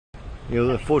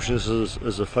Unfortunately, this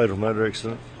is a fatal motor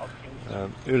accident.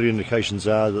 Early indications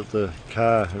are that the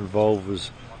car involved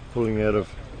was pulling out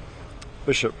of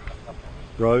Bishop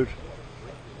Road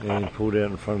and pulled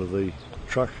out in front of the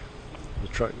truck. The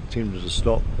truck attempted to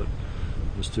stop, but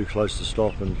was too close to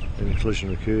stop, and a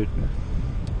collision occurred.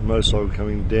 The motorcycle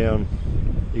coming down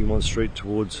Egmont Street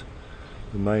towards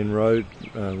the main road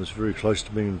was very close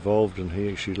to being involved, and he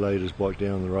actually laid his bike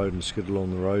down the road and skidded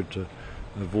along the road to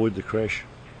avoid the crash.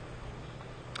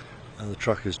 The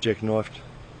truck is jackknifed,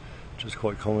 which is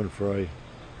quite common for a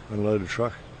unloaded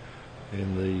truck,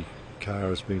 and the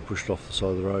car is being pushed off the side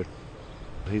of the road.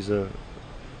 He's a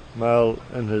male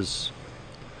in his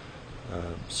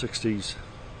 60s,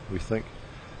 we think.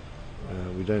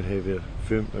 We don't have a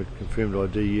confirmed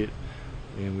ID yet,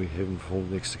 and we haven't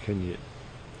formed next of kin yet.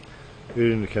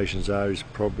 Early indications are he's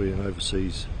probably an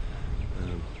overseas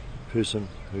person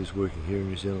who's working here in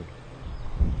New Zealand.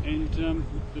 And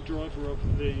the driver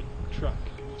of the truck,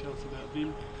 can you tell us about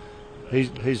them?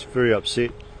 He's very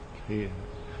upset. He,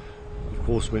 of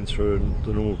course, went through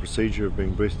the normal procedure of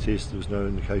being breath tested. There was no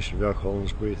indication of alcohol in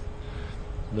his breath,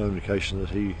 no indication that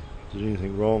he did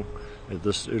anything wrong at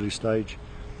this early stage.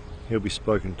 He'll be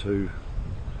spoken to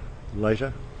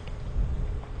later.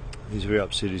 He's very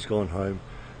upset. He's gone home,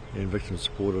 and victim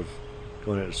support have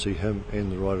gone out to see him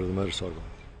and the rider of the motorcycle.